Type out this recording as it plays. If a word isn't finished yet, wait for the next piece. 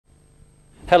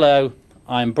Hello,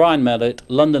 I'm Brian Mellett,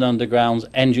 London Underground's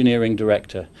Engineering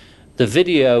Director. The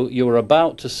video you're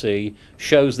about to see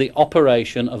shows the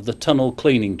operation of the tunnel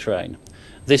cleaning train.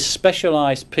 This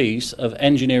specialised piece of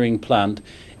engineering plant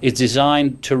is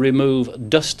designed to remove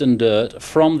dust and dirt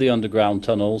from the underground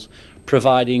tunnels,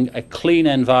 providing a clean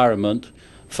environment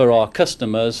for our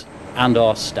customers and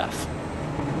our staff.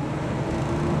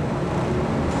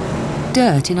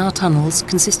 Dirt in our tunnels,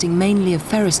 consisting mainly of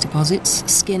ferrous deposits,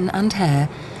 skin and hair,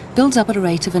 builds up at a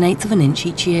rate of 1/8 of an inch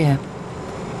each year.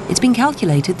 It's been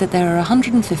calculated that there are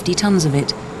 150 tonnes of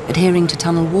it, adhering to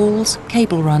tunnel walls,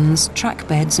 cable runs, track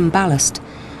beds and ballast,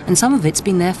 and some of it's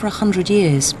been there for 100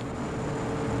 years.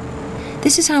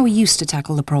 This is how we used to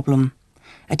tackle the problem.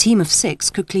 A team of 6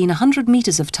 could clean 100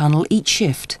 metres of tunnel each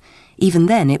shift. Even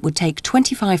then, it would take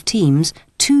 25 teams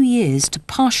 2 years to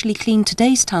partially clean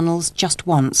today's tunnels just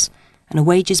once, and a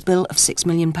wages bill of £6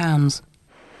 million.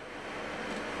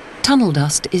 Tunnel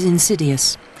dust is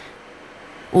insidious.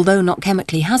 Although not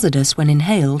chemically hazardous when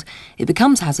inhaled, it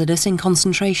becomes hazardous in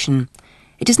concentration.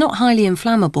 It is not highly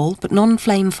inflammable, but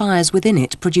non-flame fires within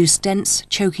it produce dense,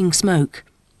 choking smoke.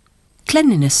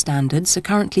 Cleanliness standards are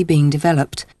currently being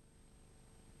developed,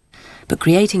 but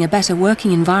creating a better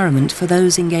working environment for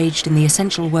those engaged in the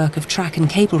essential work of track and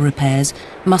cable repairs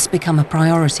must become a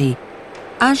priority,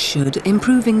 as should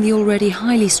improving the already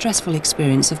highly stressful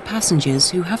experience of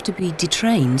passengers who have to be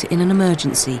detrained in an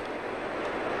emergency.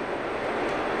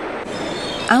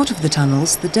 Out of the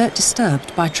tunnels, the dirt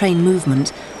disturbed by train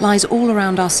movement lies all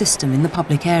around our system in the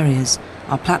public areas,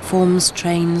 our platforms,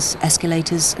 trains,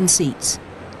 escalators and seats.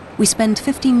 We spend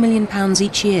 £15 million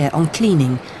each year on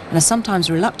cleaning and are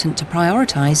sometimes reluctant to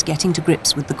prioritise getting to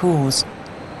grips with the cause.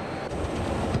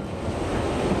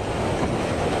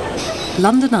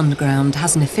 London Underground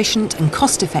has an efficient and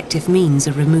cost-effective means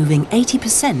of removing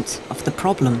 80% of the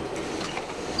problem.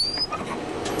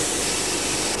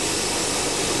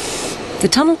 The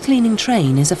tunnel cleaning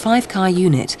train is a 5-car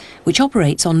unit which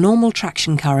operates on normal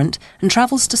traction current and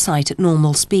travels to site at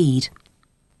normal speed.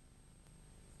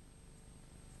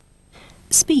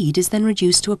 Speed is then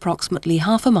reduced to approximately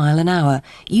half a mile an hour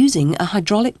using a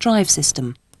hydraulic drive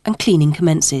system, and cleaning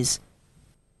commences.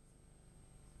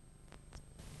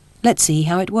 Let's see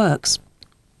how it works.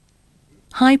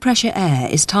 High-pressure air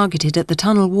is targeted at the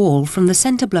tunnel wall from the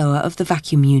centre blower of the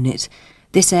vacuum unit.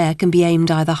 This air can be aimed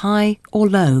either high or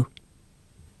low.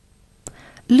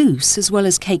 Loose as well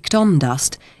as caked-on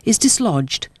dust is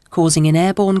dislodged, causing an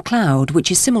airborne cloud which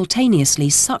is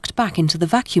simultaneously sucked back into the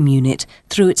vacuum unit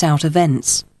through its outer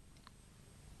vents.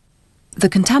 The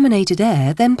contaminated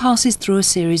air then passes through a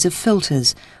series of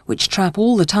filters which trap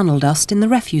all the tunnel dust in the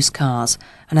refuse cars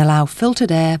and allow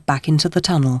filtered air back into the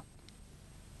tunnel.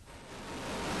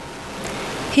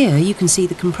 Here you can see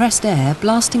the compressed air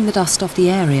blasting the dust off the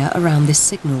area around this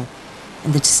signal,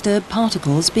 and the disturbed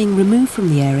particles being removed from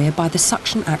the area by the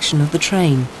suction action of the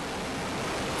train.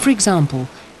 For example,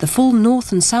 the full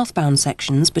north and southbound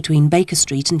sections between Baker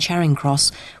Street and Charing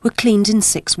Cross were cleaned in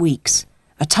 6 weeks,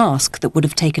 a task that would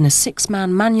have taken a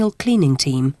 6-man manual cleaning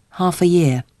team half a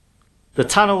year. The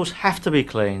tunnels have to be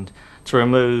cleaned to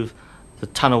remove the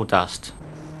tunnel dust.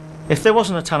 If there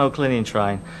wasn't a tunnel cleaning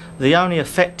train, the only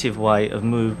effective way of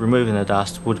removing the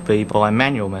dust would be by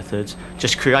manual methods.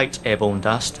 Just create airborne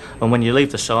dust, and when you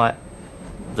leave the site,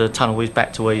 the tunnel is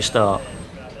back to where you start.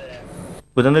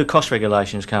 With the new cost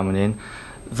regulations coming in,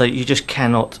 you just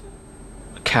cannot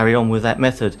carry on with that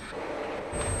method.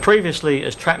 Previously,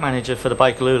 as track manager for the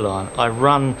Bakerloo line, I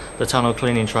run the tunnel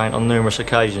cleaning train on numerous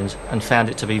occasions and found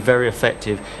it to be very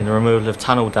effective in the removal of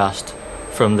tunnel dust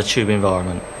from the tube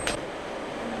environment.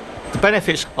 The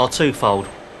benefits are twofold.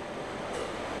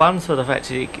 One, for the fact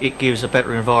that it gives a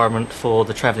better environment for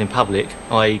the travelling public,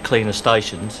 i.e. cleaner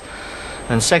stations,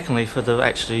 and secondly for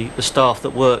the staff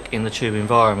that work in the tube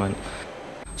environment.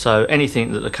 So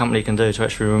anything that the company can do to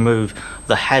actually remove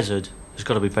the hazard has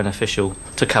got to be beneficial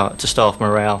to staff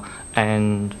morale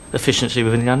and efficiency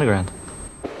within the underground.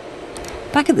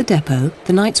 Back at the depot,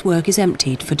 the night's work is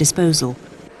emptied for disposal,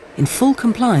 in full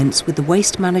compliance with the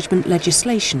waste management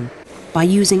legislation, by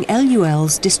using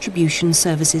LUL's Distribution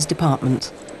Services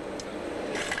Department.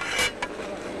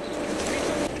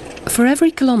 For every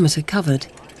kilometre covered,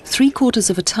 3/4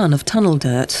 of a tonne of tunnel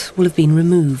dirt will have been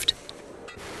removed.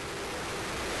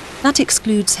 That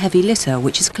excludes heavy litter,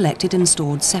 which is collected and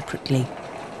stored separately.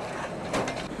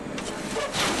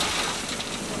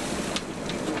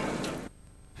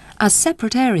 As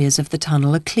separate areas of the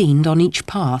tunnel are cleaned on each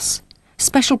pass,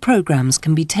 special programmes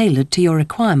can be tailored to your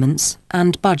requirements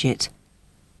and budget.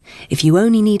 If you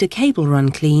only need a cable run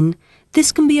clean,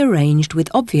 this can be arranged with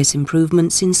obvious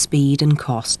improvements in speed and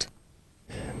cost.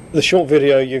 The short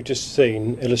video you've just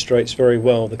seen illustrates very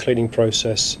well the cleaning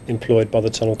process employed by the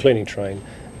tunnel cleaning train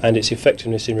and its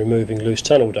effectiveness in removing loose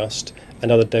tunnel dust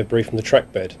and other debris from the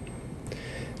track bed.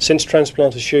 Since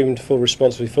Transplant assumed full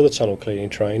responsibility for the tunnel cleaning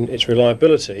train, its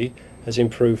reliability has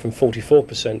improved from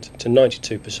 44% to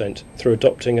 92% through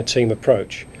adopting a team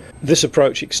approach. This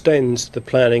approach extends the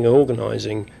planning and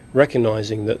organising,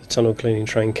 recognising that the tunnel cleaning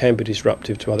train can be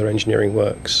disruptive to other engineering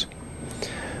works.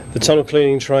 The tunnel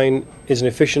cleaning train is an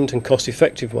efficient and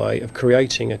cost-effective way of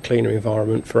creating a cleaner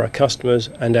environment for our customers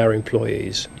and our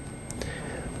employees.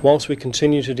 Whilst we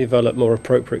continue to develop more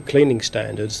appropriate cleaning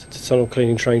standards, the tunnel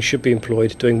cleaning train should be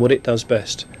employed doing what it does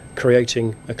best,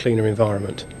 creating a cleaner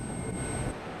environment.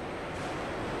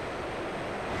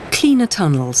 Cleaner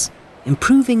tunnels,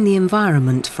 improving the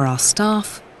environment for our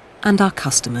staff and our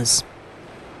customers.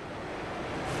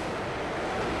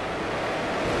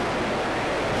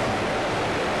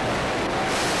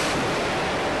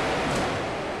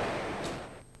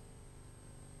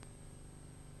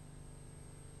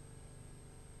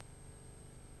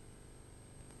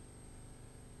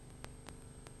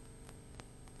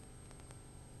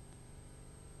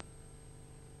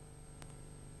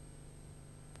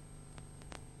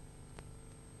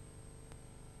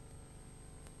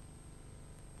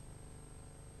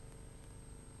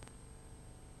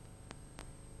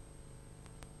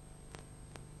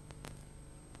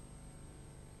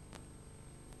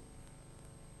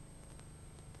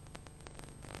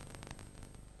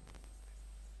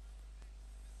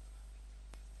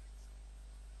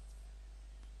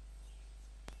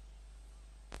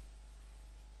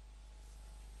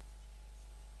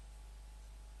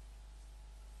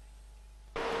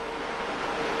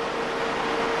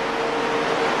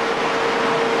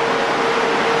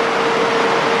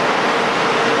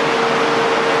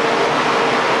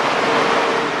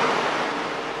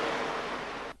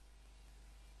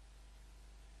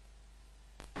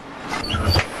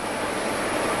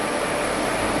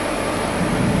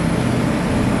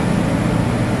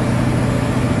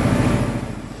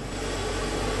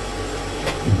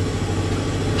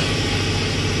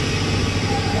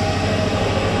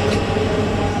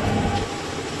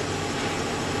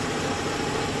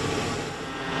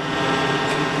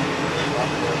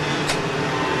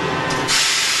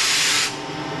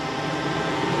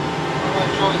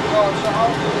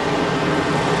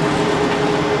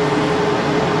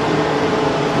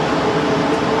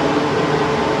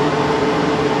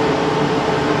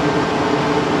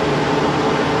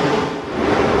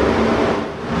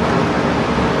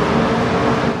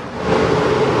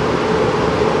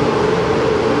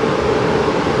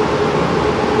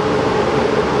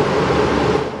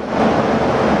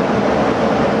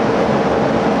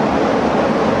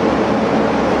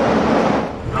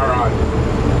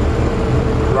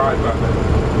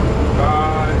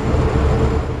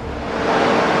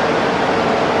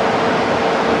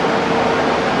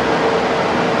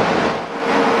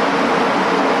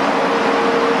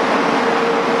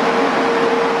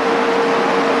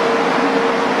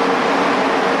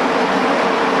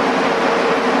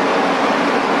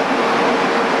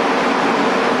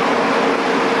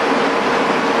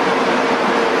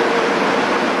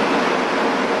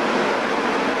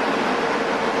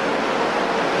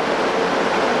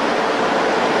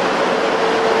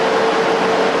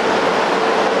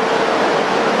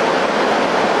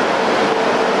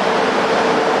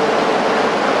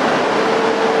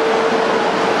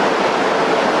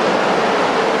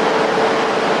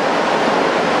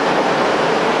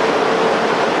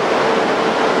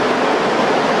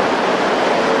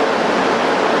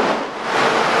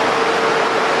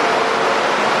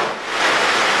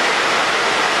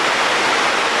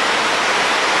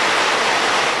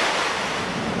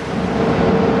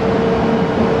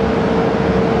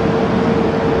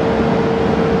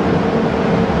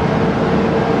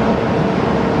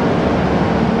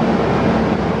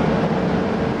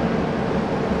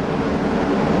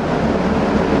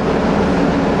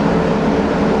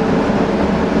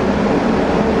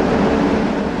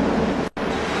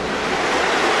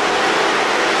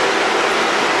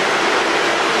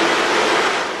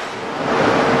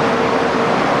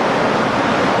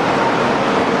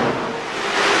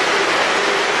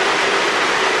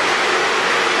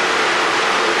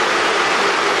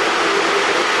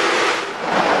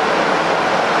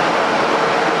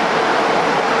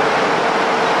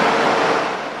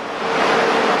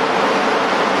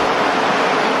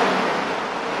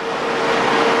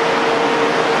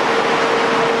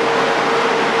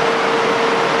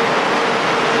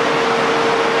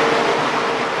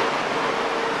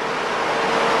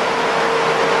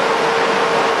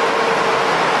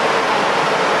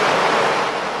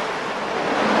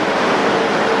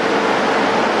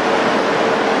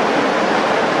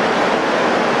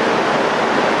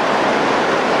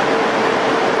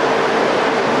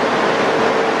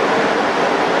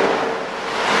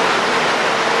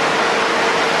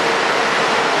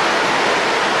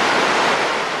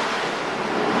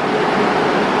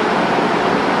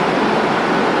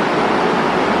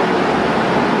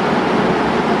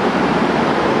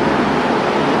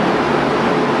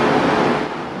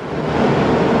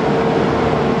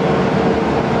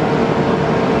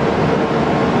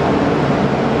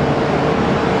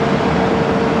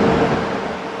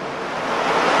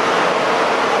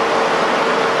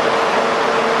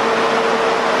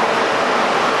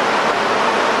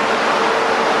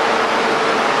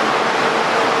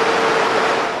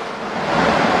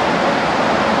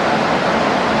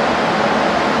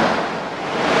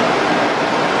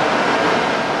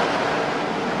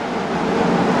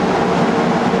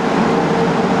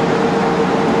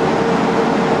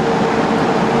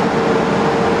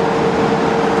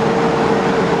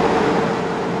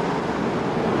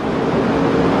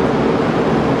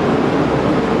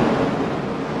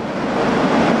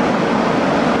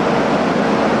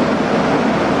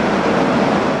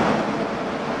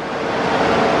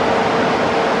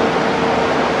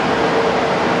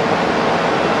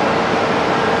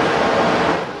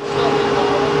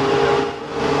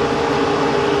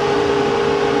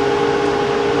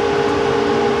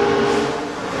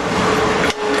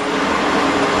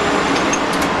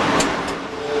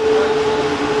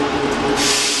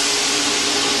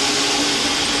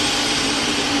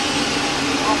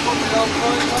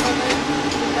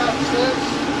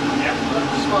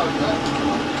 Well,